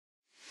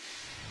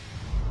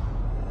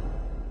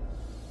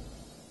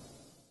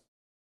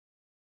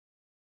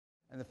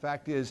And the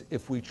fact is,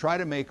 if we try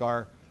to make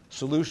our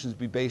solutions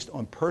be based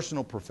on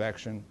personal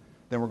perfection,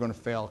 then we're going to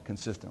fail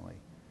consistently.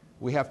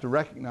 We have to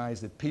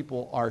recognize that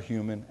people are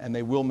human and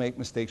they will make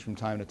mistakes from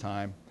time to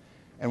time.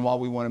 And while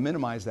we want to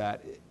minimize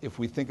that, if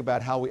we think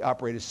about how we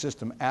operate a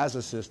system as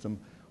a system,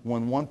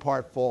 when one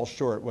part falls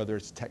short, whether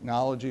it's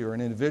technology or an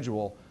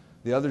individual,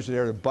 the others are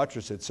there to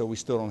buttress it so we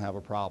still don't have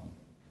a problem.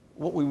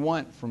 What we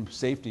want from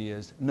safety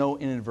is no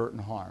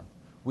inadvertent harm.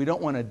 We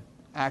don't want to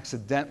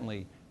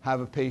accidentally have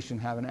a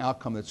patient have an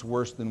outcome that's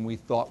worse than we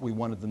thought we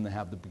wanted them to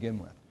have to begin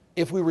with.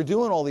 If we were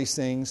doing all these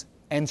things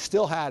and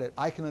still had it,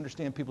 I can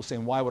understand people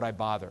saying, why would I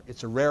bother?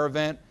 It's a rare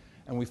event,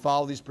 and we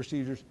follow these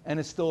procedures, and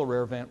it's still a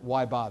rare event.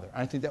 Why bother?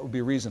 I think that would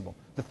be reasonable.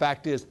 The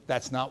fact is,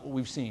 that's not what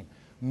we've seen.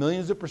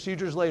 Millions of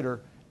procedures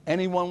later,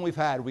 anyone we've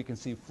had, we can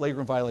see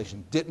flagrant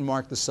violation, didn't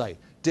mark the site,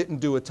 didn't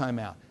do a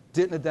timeout,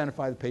 didn't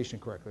identify the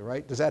patient correctly,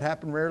 right? Does that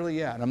happen rarely?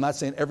 Yeah, and I'm not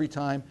saying every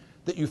time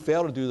that you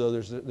fail to do, though,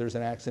 there's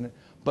an accident,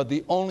 but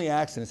the only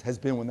accident has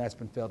been when that's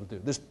been failed to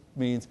do. This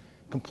means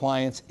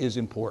compliance is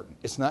important.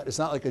 It's not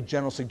like a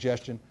general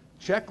suggestion.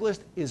 Checklist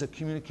is a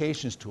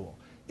communications tool.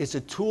 It's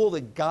a tool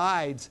that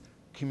guides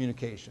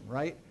communication,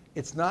 right?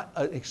 It's not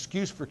an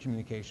excuse for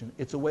communication.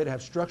 It's a way to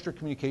have structured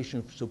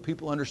communication so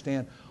people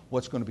understand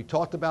what's going to be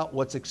talked about,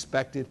 what's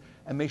expected,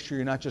 and make sure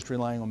you're not just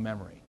relying on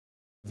memory.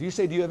 If you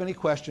say, do you have any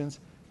questions,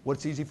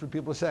 what's easy for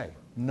people to say?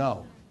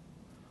 No,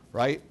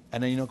 right?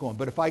 And then you don't go on.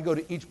 But if I go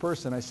to each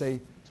person, I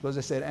say, suppose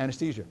I said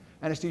anesthesia.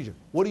 Anesthesia,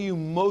 what are you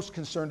most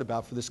concerned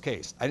about for this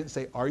case? I didn't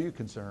say, are you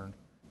concerned?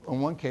 On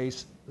one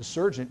case, the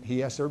surgeon,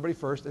 he asked everybody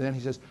first, and then he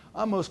says,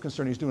 I'm most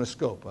concerned. He's doing a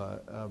scope.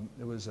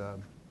 It was a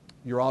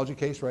urology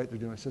case, right? They're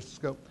doing a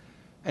cystoscope.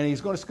 And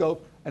he's going to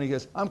scope, and he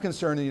goes, I'm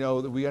concerned,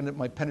 that we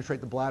might penetrate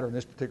the bladder in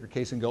this particular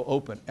case and go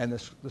open. And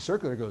the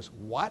circulator goes,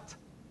 what?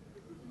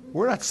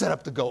 We're not set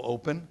up to go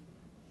open.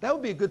 That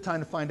would be a good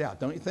time to find out,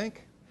 don't you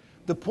think?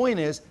 The point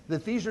is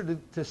that these are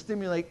to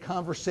stimulate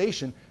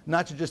conversation,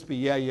 not to just be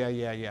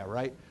yeah,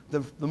 right?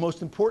 The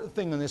most important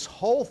thing in this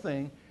whole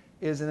thing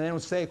is, and they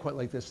don't say it quite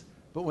like this,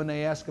 but when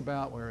they ask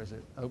about,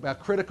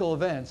 about critical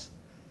events,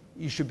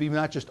 you should be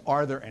not just,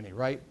 are there any,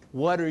 right?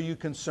 What are you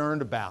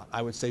concerned about,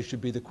 I would say should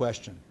be the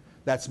question.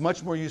 That's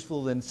much more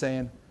useful than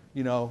saying,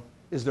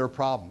 is there a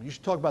problem? You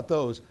should talk about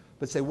those,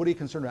 but say, what are you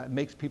concerned about? It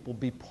makes people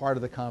be part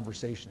of the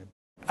conversation.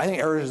 I think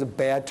errors is a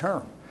bad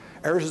term.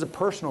 Errors is a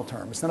personal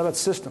term. It's not about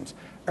systems.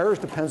 Errors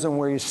depends on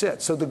where you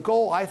sit. So the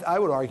goal, I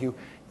would argue,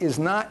 is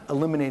not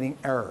eliminating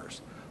errors.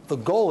 The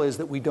goal is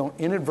that we don't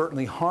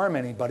inadvertently harm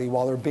anybody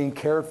while they're being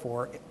cared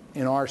for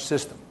in our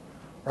system,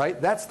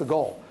 right? That's the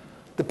goal.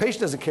 The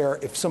patient doesn't care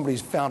if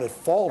somebody's found at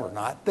fault or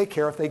not. They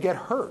care if they get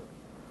hurt,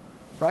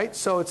 right?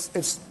 So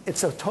it's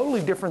a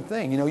totally different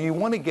thing. You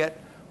want to get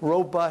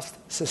robust,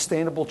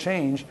 sustainable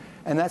change,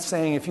 and that's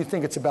saying if you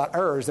think it's about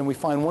errors, then we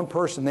find one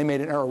person, they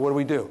made an error,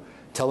 what do?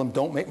 Tell them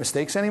don't make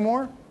mistakes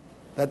anymore?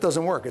 That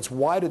doesn't work. It's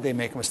why did they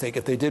make a mistake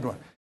if they did one?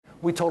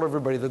 We told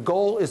everybody the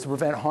goal is to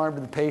prevent harm to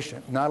the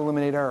patient, not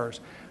eliminate errors.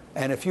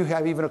 And if you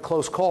have even a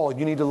close call,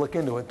 you need to look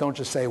into it. Don't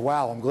just say,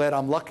 wow, I'm glad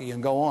I'm lucky,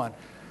 and go on.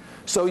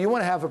 So you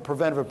want to have a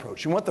preventive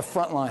approach. You want the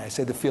front line, I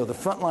say the field, the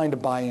front line to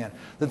buy in,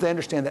 that they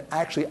understand that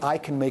actually I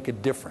can make a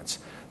difference,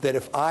 that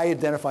if I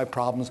identify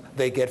problems,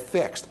 they get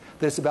fixed,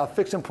 that it's about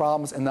fixing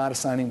problems and not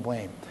assigning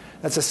blame.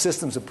 That's a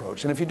systems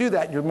approach. And if you do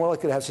that, you're more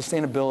likely to have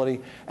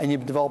sustainability, and you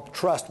develop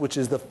trust, which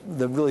is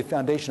the really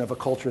foundation of a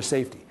culture of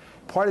safety.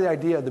 Part of the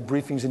idea of the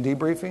briefings and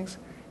debriefings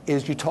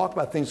is you talk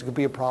about things that could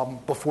be a problem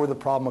before the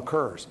problem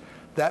occurs.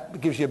 That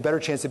gives you a better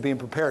chance of being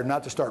prepared,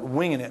 not to start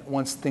winging it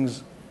once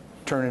things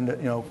turn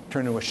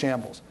into a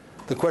shambles.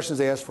 The questions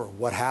they ask for: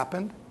 what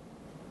happened?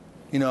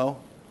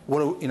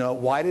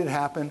 Why did it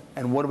happen?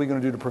 And what are we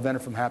going to do to prevent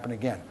it from happening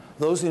again?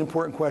 Those are the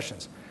important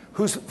questions.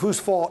 Whose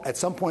fault? At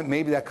some point,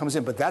 maybe that comes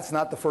in, but that's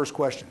not the first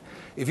question.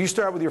 If you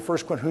start with your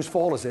first question, whose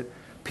fault is it?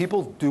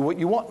 People do what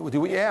you want,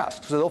 do what you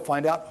ask. So they'll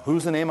find out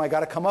who's the name I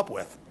got to come up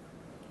with.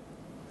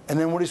 And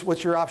then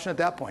what's your option at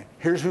that point?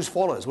 Here's whose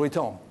fault it is. What do you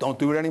tell them? Don't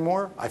do it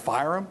anymore? I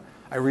fire them?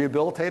 I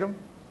rehabilitate them?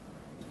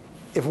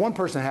 If one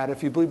person had it,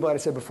 if you believe what I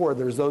said before,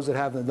 there's those that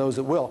have and those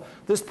that will.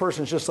 This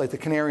person's just like the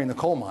canary in the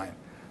coal mine.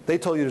 They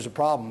told you there's a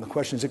problem. The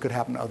question is, it could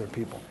happen to other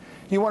people.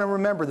 You want to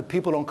remember that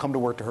people don't come to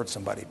work to hurt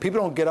somebody. People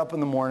don't get up in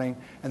the morning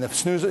and the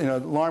snooze,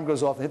 alarm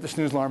goes off, they hit the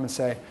snooze alarm and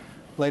say,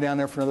 lay down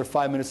there for another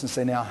 5 minutes and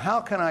say, now, how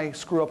can I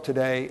screw up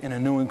today in a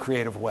new and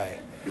creative way?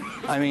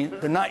 I mean,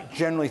 they're not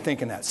generally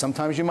thinking that.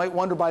 Sometimes you might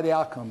wonder by the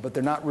outcome, but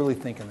they're not really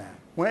thinking that.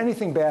 When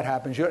anything bad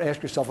happens, you have to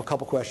ask yourself a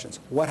couple questions.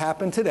 What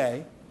happened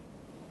today?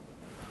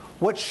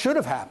 What should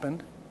have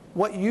happened?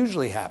 What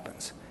usually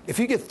happens? If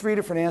you get 3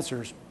 different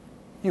answers,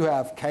 you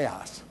have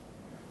chaos.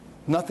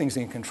 Nothing's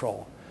in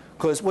control.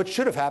 Because what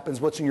should have happened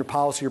is what's in your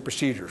policy or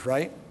procedures,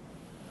 right?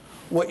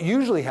 What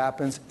usually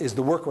happens is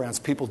the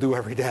workarounds people do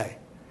every day.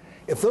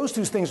 If those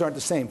two things aren't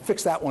the same,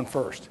 fix that one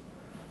first.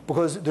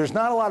 Because there's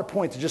not a lot of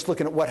point to just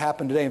looking at what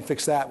happened today and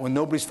fix that when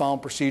nobody's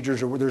following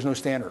procedures or there's no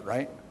standard,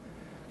 right?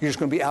 You're just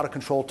going to be out of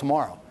control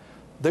tomorrow.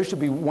 There should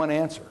be one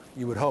answer,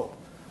 you would hope.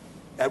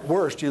 At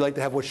worst, you'd like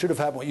to have what should have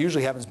happened, what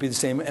usually happens be the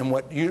same, and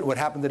what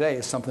happened today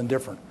is something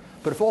different.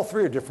 But if all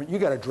three are different, you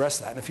got to address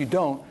that. And if you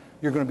don't,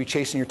 you're going to be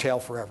chasing your tail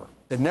forever.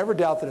 And never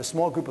doubt that a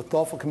small group of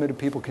thoughtful, committed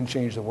people can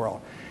change the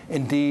world.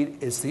 Indeed,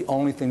 it's the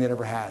only thing that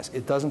ever has.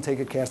 It doesn't take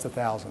a cast of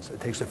thousands. It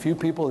takes a few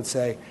people that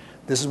say,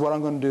 this is what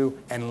I'm going to do,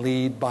 and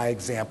lead by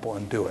example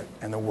and do it.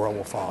 And the world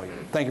will follow you.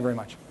 Thank you very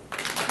much.